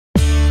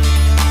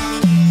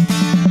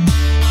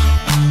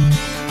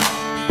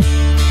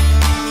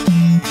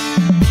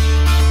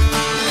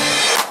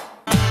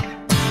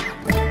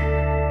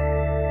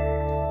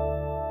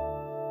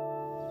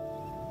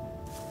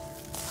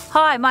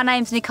Hi, my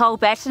name's Nicole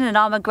Batten and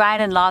I'm a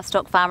grain and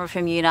livestock farmer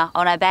from Una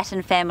on our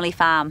Batten family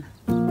farm.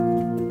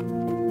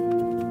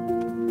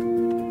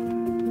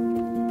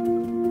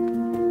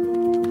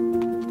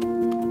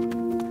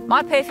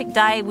 My perfect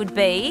day would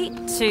be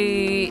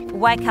to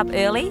wake up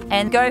early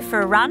and go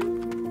for a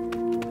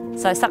run,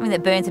 so something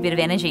that burns a bit of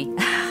energy.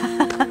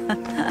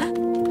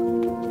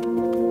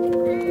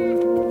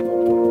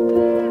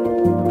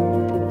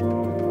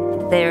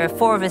 There are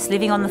 4 of us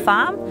living on the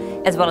farm,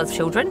 as well as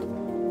children.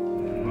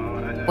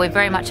 We're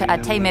very much a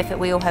team effort.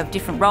 We all have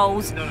different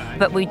roles,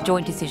 but we're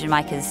joint decision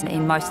makers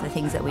in most of the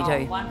things that we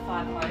do.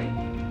 150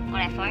 on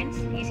our phones,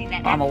 using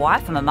that app. I'm a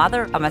wife, I'm a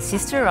mother, I'm a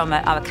sister, I'm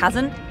a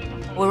cousin.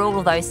 We're all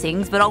of those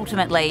things, but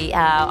ultimately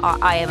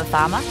I am a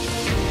farmer.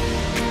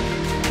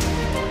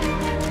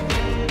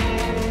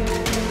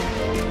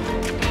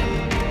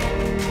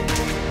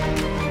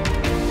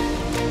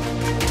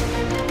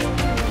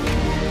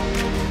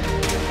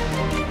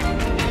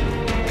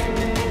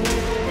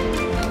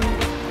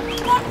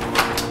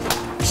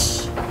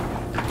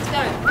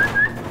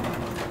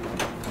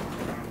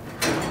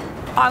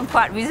 I'm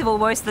quite visible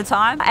most of the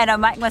time, and I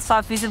make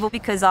myself visible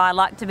because I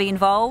like to be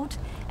involved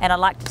and I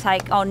like to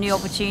take on new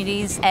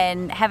opportunities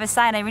and have a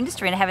say in our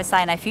industry and have a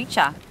say in our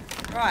future.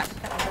 Right,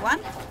 that was the one.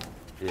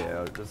 Yeah,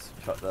 I'll just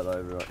chuck that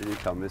over. You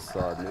come this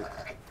side,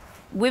 Nick.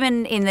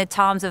 Women in the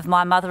times of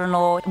my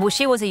mother-in-law, well,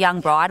 she was a young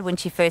bride when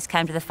she first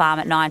came to the farm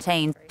at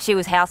 19. She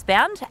was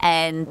housebound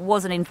and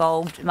wasn't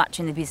involved much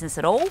in the business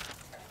at all,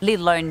 let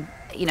alone,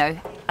 you know,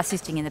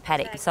 assisting in the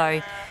paddock.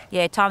 So,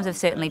 yeah, times have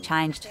certainly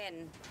changed.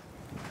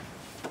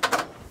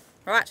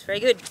 Right, very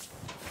good.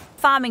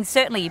 Farming's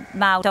certainly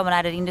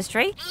male-dominated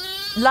industry.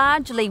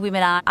 Largely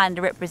women are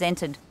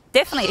underrepresented,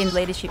 definitely in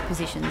leadership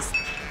positions.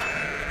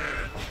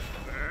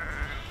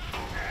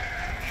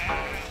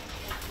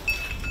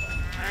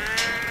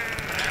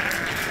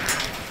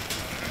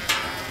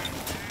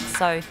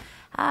 So,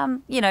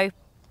 you know,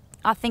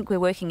 I think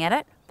we're working at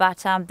it,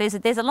 but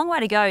there's a long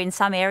way to go in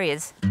some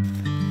areas.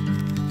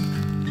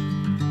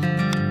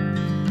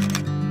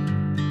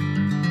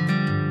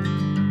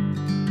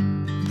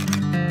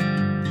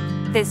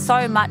 There's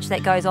so much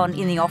that goes on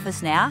in the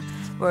office now,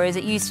 whereas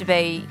it used to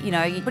be, you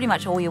know, pretty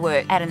much all your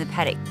work out in the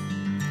paddock.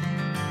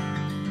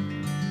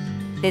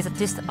 There's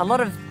just a lot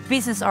of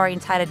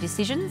business-orientated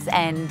decisions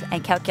and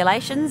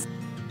calculations.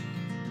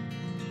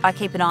 I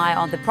keep an eye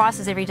on the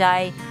prices every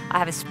day. I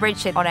have a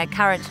spreadsheet on our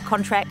current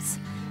contracts.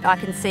 I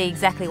can see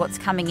exactly what's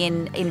coming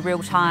in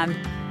real time.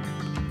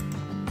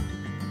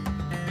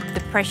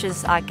 The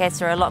pressures, I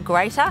guess, are a lot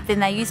greater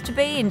than they used to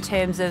be in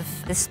terms of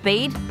the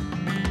speed.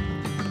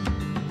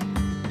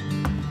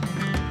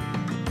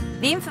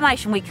 The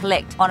information we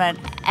collect on an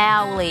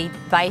hourly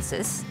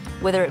basis,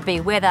 whether it be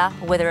weather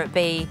or whether it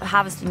be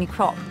harvesting your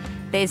crop,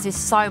 there's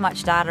just so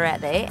much data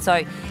out there.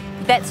 So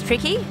that's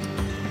tricky.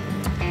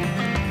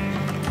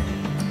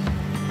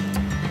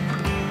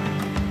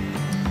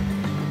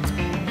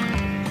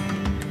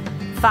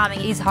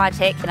 Farming is high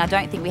tech and I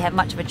don't think we have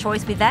much of a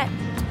choice with that.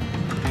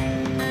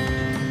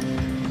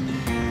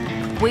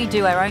 We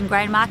do our own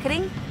grain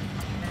marketing.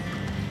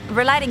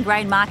 Relating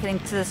grain marketing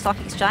to the stock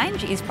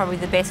exchange is probably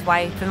the best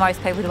way for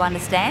most people to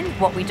understand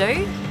what we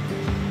do.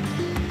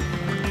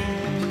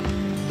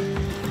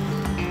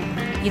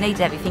 You need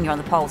to have your finger on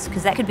the pulse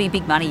because that could be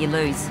big money you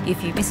lose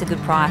if you miss a good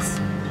price.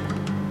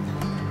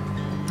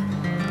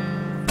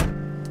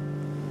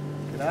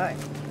 G'day.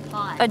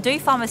 Hi. I do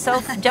find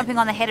myself jumping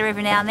on the header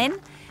every now and then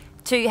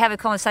to have a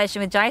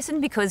conversation with Jason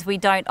because we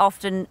don't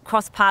often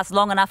cross paths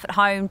long enough at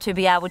home to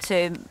be able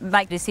to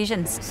make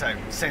decisions. So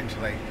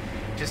essentially,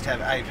 just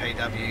have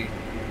APW,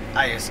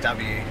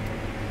 ASW,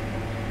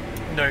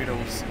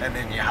 noodles, and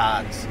then your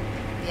hards.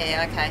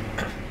 Yeah, okay.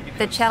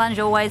 The challenge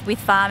always with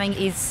farming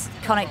is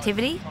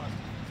connectivity.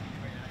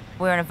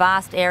 We're in a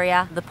vast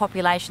area, the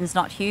population's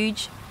not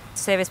huge.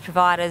 Service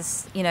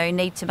providers, you know,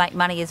 need to make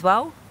money as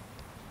well.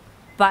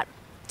 But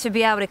to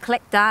be able to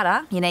collect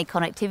data, you need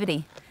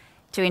connectivity.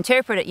 To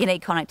interpret it, you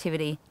need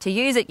connectivity. To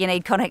use it, you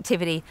need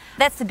connectivity.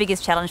 That's the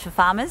biggest challenge for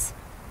farmers.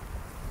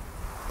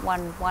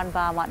 One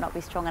bar might not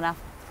be strong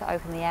enough to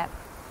open the app.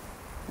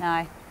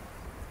 No,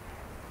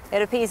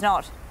 it appears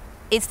not.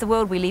 It's the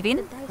world we live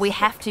in. We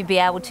have to be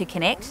able to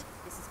connect.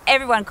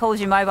 Everyone calls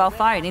your mobile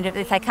phone, and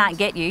if they can't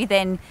get you,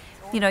 then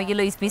you know you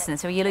lose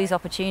business or you lose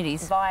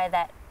opportunities. Via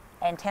that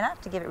antenna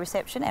to give it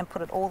reception and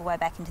put it all the way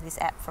back into this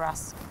app for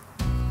us.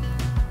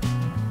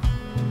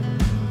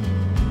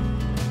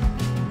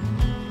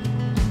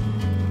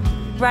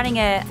 Running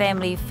a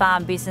family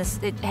farm business,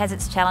 it has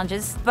its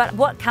challenges, but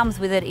what comes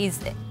with it is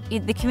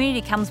the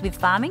community comes with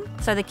farming,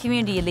 so the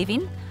community you live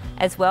in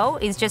as well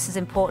is just as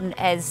important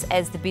as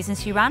the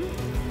business you run.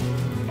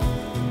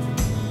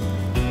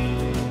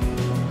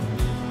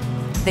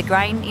 The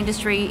grain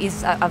industry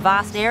is a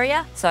vast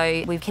area,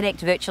 so we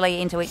connect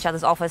virtually into each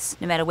other's office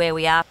no matter where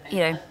we are, you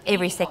know,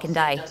 every second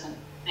day. Doesn't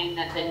mean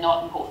that they're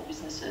not important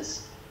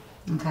businesses.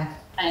 Okay.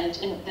 And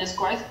there's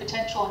growth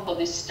potential for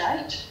this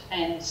state,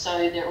 and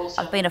so they're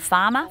also... I've been a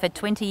farmer for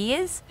 20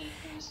 years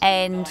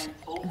and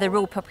the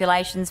rural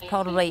population's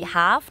probably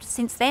halved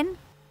since then.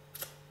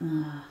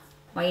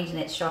 My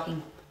internet's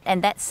shocking.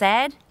 And that's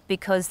sad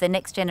because the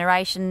next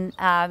generation,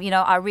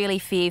 I really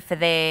fear for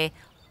their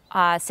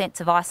sense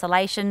of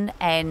isolation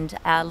and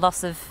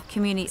loss of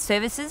community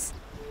services.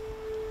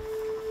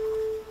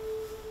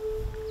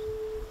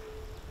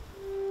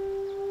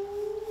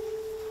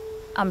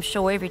 I'm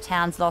sure every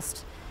town's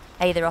lost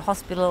either a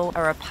hospital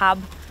or a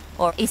pub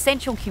or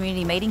essential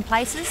community meeting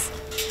places.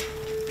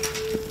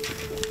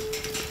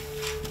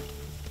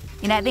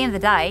 At the end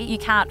of the day, you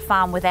can't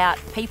farm without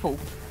people,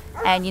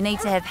 and you need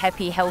to have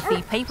happy,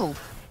 healthy people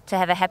to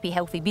have a happy,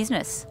 healthy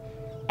business.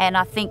 And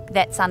I think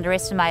that's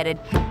underestimated.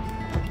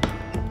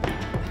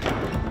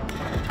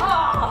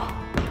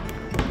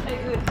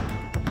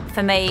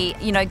 For me,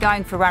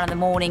 going for a run in the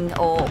morning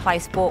or play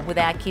sport with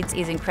our kids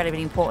is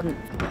incredibly important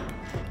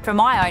for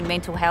my own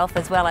mental health,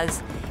 as well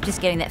as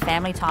just getting that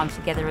family time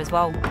together as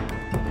well.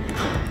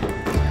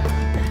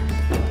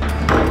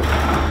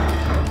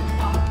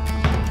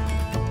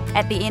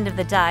 At the end of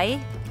the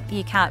day,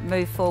 you can't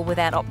move forward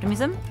without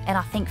optimism, and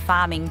I think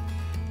farming,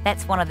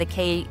 that's one of the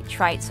key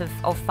traits of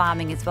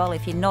farming as well.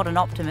 If you're not an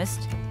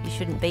optimist, you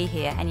shouldn't be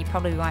here, and you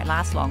probably won't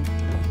last long.